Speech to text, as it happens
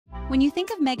When you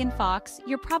think of Megan Fox,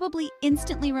 you're probably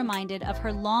instantly reminded of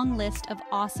her long list of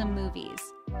awesome movies.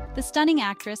 The stunning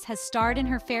actress has starred in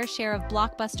her fair share of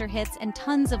blockbuster hits and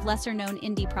tons of lesser-known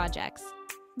indie projects.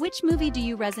 Which movie do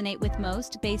you resonate with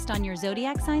most based on your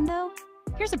zodiac sign, though?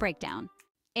 Here's a breakdown.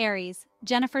 Aries,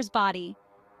 Jennifer's Body.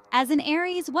 As an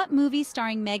Aries, what movie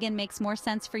starring Megan makes more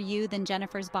sense for you than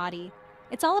Jennifer's Body?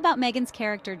 It's all about Megan's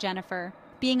character, Jennifer,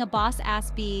 being a boss-ass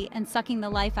bee and sucking the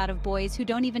life out of boys who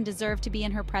don't even deserve to be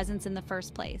in her presence in the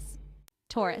first place.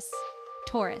 Taurus.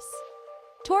 Taurus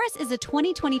is a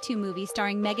 2022 movie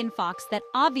starring Megan Fox that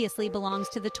obviously belongs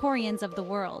to the Taurians of the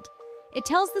world. It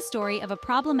tells the story of a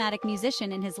problematic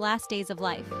musician in his last days of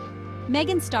life.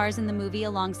 Megan stars in the movie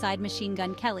alongside Machine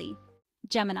Gun Kelly.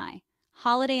 Gemini.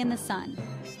 Holiday in the Sun.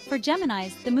 For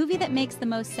Geminis, the movie that makes the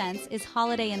most sense is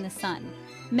Holiday in the Sun.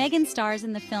 Megan stars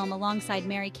in the film alongside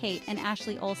Mary-Kate and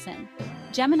Ashley Olsen.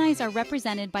 Geminis are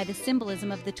represented by the symbolism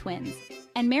of the twins,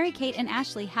 and Mary-Kate and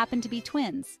Ashley happen to be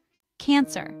twins.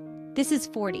 Cancer. This is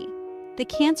 40. The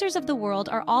Cancers of the world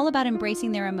are all about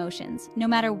embracing their emotions, no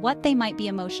matter what they might be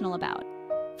emotional about.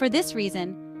 For this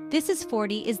reason, This is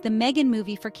 40 is the Megan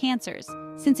movie for Cancers,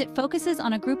 since it focuses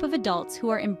on a group of adults who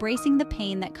are embracing the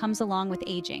pain that comes along with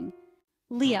aging.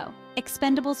 Leo.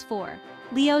 Expendables 4.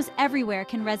 Leos everywhere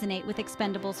can resonate with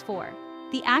Expendables 4.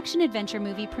 The action-adventure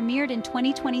movie premiered in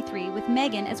 2023 with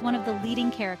Megan as one of the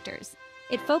leading characters.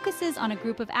 It focuses on a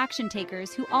group of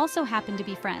action-takers who also happen to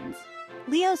be friends.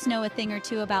 Leos know a thing or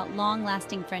two about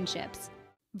long-lasting friendships.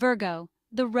 Virgo.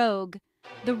 The Rogue.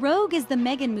 The Rogue is the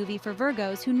Megan movie for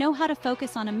Virgos who know how to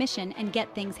focus on a mission and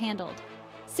get things handled.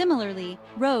 Similarly,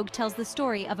 Rogue tells the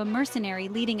story of a mercenary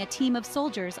leading a team of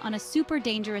soldiers on a super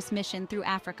dangerous mission through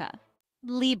Africa.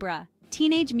 Libra.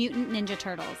 Teenage Mutant Ninja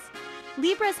Turtles.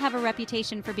 Libras have a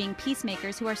reputation for being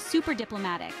peacemakers who are super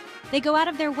diplomatic. They go out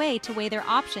of their way to weigh their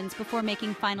options before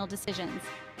making final decisions.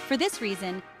 For this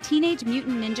reason, Teenage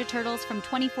Mutant Ninja Turtles from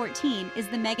 2014 is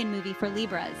the Megan movie for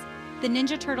Libras. The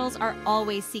Ninja Turtles are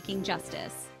always seeking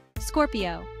justice.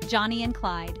 Scorpio. Johnny and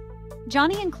Clyde.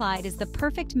 Johnny and Clyde is the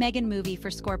perfect Megan movie for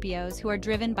Scorpios who are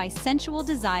driven by sensual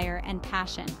desire and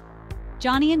passion.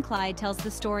 Johnny and Clyde tells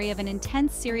the story of an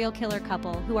intense serial killer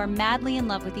couple who are madly in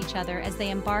love with each other as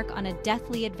they embark on a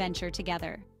deathly adventure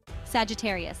together.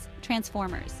 Sagittarius.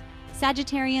 Transformers.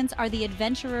 Sagittarians are the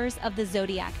adventurers of the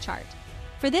zodiac chart.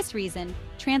 For this reason,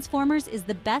 Transformers is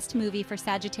the best movie for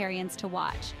Sagittarians to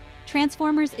watch.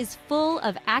 Transformers is full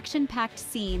of action-packed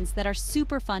scenes that are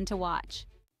super fun to watch.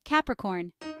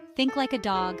 Capricorn. Think like a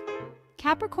dog.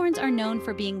 Capricorns are known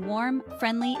for being warm,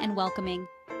 friendly, and welcoming.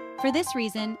 For this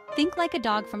reason, Think Like a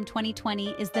Dog from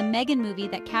 2020 is the Megan movie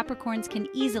that Capricorns can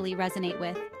easily resonate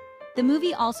with. The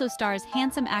movie also stars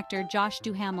handsome actor Josh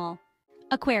Duhamel.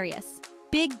 Aquarius.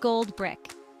 Big Gold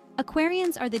Brick.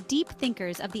 Aquarians are the deep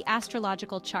thinkers of the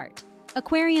astrological chart.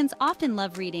 Aquarians often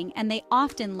love reading and they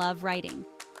often love writing.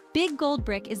 Big Gold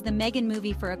Brick is the Megan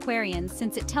movie for Aquarians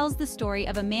since it tells the story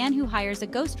of a man who hires a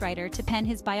ghostwriter to pen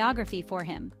his biography for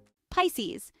him.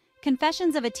 Pisces.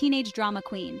 Confessions of a Teenage Drama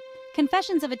Queen.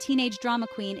 Confessions of a Teenage Drama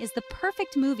Queen is the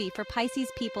perfect movie for Pisces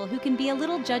people who can be a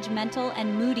little judgmental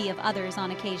and moody of others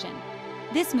on occasion.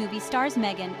 This movie stars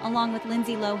Megan along with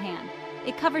Lindsay Lohan.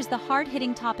 It covers the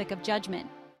hard-hitting topic of judgment.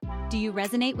 Do you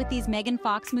resonate with these Megan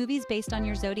Fox movies based on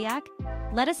your zodiac?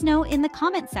 Let us know in the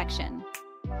comment section.